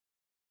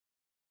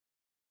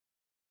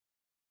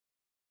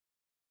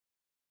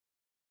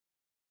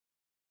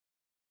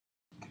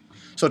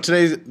So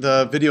today,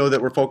 the video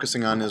that we're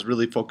focusing on is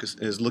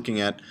looking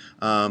at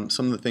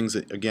some of the things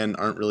that again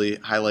aren't really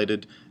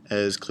highlighted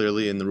as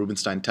clearly in the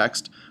Rubinstein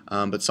text,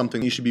 but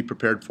something you should be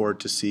prepared for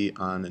to see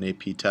on an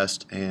AP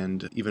test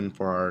and even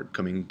for our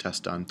coming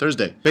test on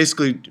Thursday.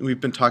 Basically, we've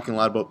been talking a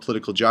lot about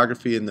political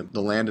geography and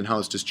the land and how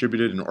it's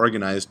distributed and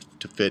organized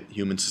to fit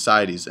human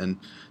societies. And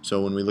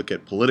so when we look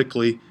at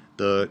politically,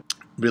 the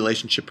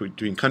relationship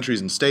between countries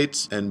and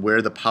states and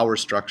where the power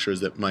structures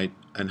that might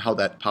and how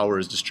that power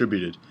is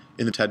distributed.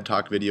 In the TED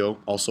Talk video,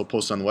 also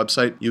posted on the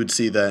website, you would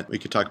see that we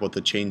could talk about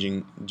the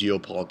changing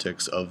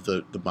geopolitics of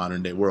the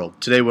modern day world.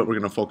 Today what we're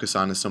going to focus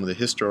on is some of the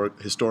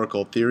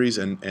historical theories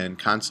and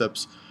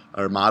concepts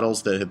or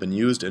models that have been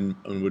used and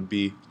would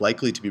be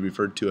likely to be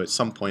referred to at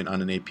some point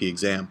on an AP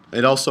exam.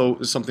 It also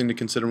is something to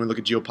consider when we look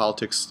at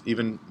geopolitics,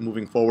 even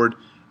moving forward,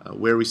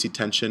 where we see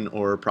tension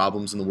or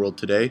problems in the world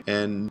today,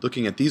 and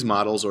looking at these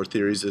models or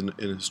theories in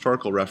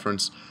historical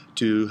reference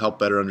to help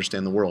better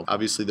understand the world.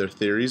 Obviously, they're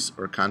theories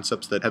or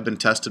concepts that have been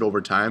tested over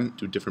time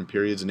through different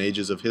periods and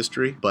ages of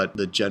history, but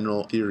the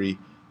general theory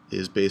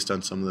is based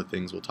on some of the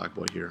things we'll talk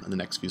about here in the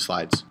next few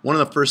slides. One of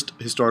the first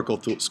historical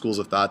schools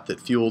of thought that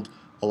fueled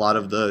a lot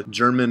of the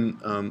German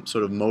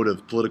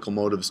political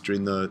motives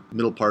during the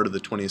middle part of the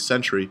 20th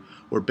century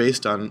were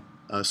based on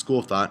a school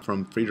of thought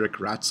from Friedrich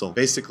Ratzel.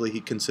 Basically,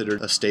 he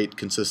considered a state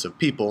consists of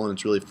people, and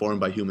it's really formed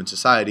by human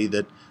society,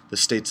 that the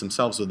states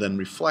themselves would then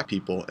reflect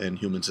people and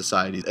human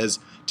society. As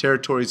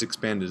territories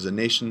expanded, as a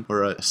nation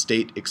or a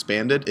state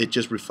expanded, it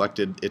just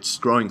reflected its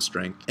growing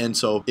strength. And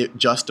so it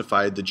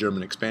justified the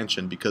German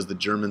expansion because the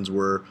Germans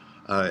were,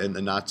 in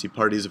the Nazi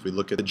parties, if we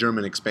look at the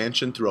German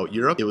expansion throughout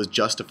Europe, it was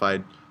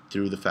justified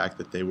through the fact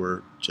that they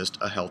were just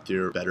a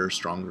healthier, better,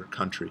 stronger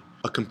country.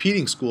 A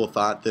competing school of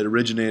thought that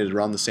originated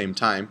around the same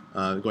time,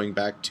 going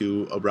back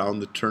to around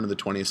the turn of the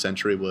 20th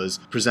century, was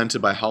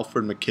presented by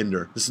Halford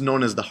Mackinder. This is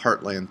known as the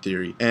Heartland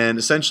Theory. And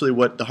essentially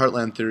what the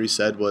Heartland Theory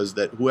said was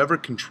that whoever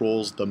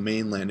controls the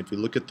mainland, if we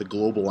look at the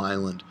global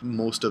island,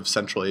 most of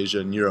Central Asia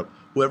and Europe,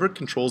 whoever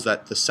controls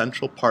the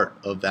central part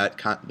of that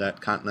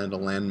continental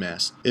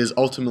landmass is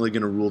ultimately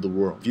going to rule the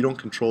world. If you don't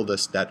control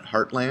that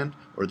heartland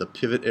or the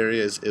pivot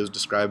area as it was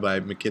described by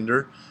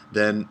Mackinder,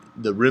 then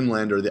the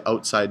rimland or the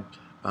outside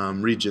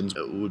regions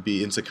would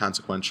be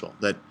inconsequential.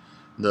 That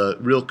the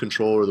real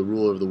control or the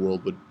ruler of the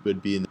world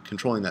would be in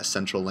controlling that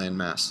central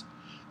landmass.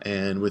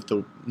 And with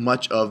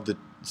much of the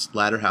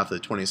latter half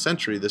of the 20th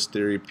century, this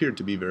theory appeared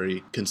to be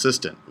very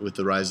consistent with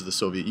the rise of the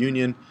Soviet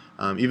Union.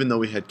 Even though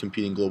we had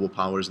competing global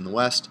powers in the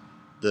West,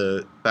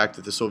 the fact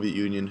that the Soviet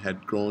Union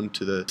had grown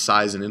to the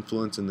size and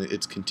influence and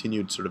its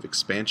continued sort of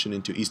expansion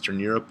into Eastern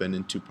Europe and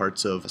into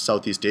parts of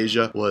Southeast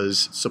Asia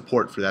was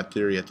support for that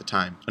theory at the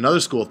time.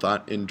 Another school of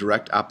thought in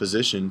direct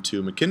opposition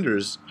to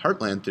Mackinder's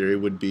Heartland Theory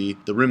would be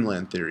the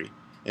Rimland Theory.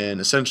 And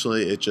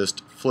essentially it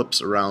just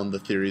flips around the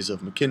theories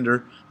of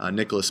Mackinder.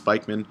 Nicholas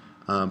Spikeman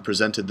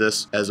presented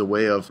this as a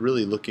way of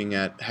really looking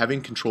at having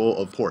control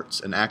of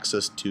ports and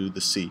access to the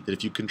sea. That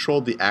if you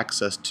controlled the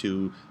access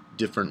to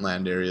different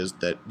land areas,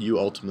 that you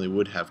ultimately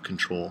would have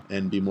control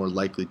and be more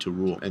likely to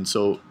rule. And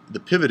so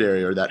the pivot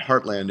area, or that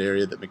heartland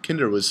area that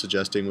Mackinder was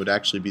suggesting, would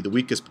actually be the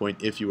weakest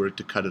point if you were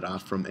to cut it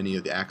off from any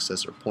of the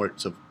access or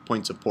points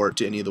of port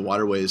to any of the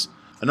waterways.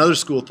 Another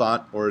school of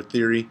thought or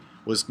theory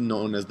was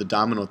known as the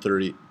domino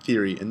theory,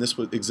 and this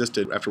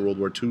existed after World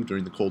War II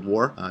during the Cold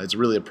War. It's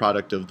really a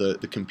product of the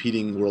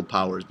competing world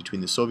powers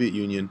between the Soviet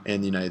Union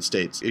and the United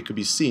States. It could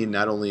be seen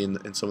not only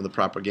in some of the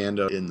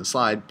propaganda in the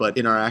slide, but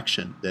in our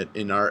action, that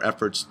in our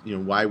efforts,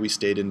 why we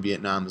stayed in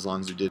Vietnam as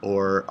long as we did,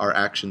 or our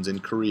actions in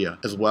Korea,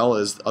 as well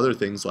as other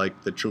things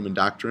like the Truman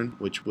Doctrine,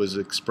 which was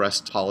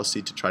expressed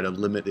policy to try to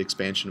limit the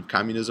expansion of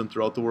communism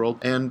throughout the world,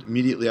 and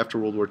immediately after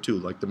World War II,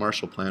 like the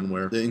Marshall Plan,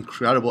 where the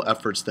incredible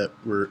efforts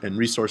and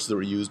resources that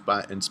were used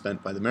and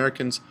spent by the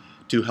Americans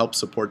to help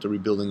support the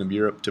rebuilding of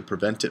Europe to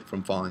prevent it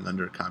from falling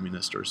under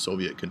communist or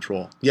Soviet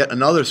control. Yet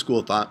another school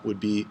of thought would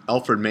be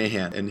Alfred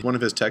Mahan, and one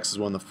of his texts is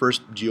one of the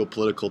first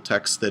geopolitical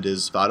texts that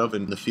is thought of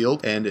in the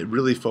field, and it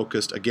really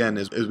focused, again,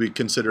 as we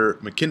consider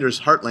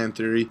Mackinder's Heartland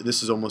Theory,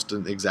 this is almost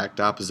an exact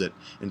opposite.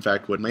 In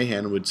fact, what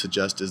Mahan would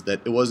suggest is that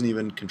it wasn't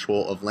even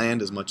control of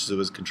land as much as it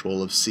was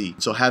control of sea.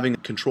 So having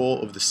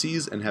control of the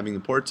seas and having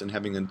the ports and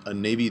having a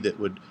navy that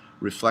would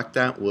reflect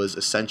that was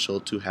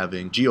essential to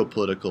having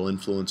geopolitical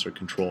influence or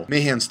control.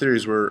 Mahan's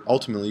theories were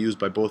ultimately used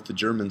by both the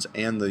Germans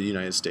and the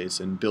United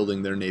States in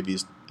building their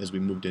navies as we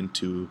moved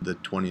into the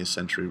 20th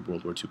century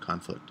World War II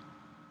conflict.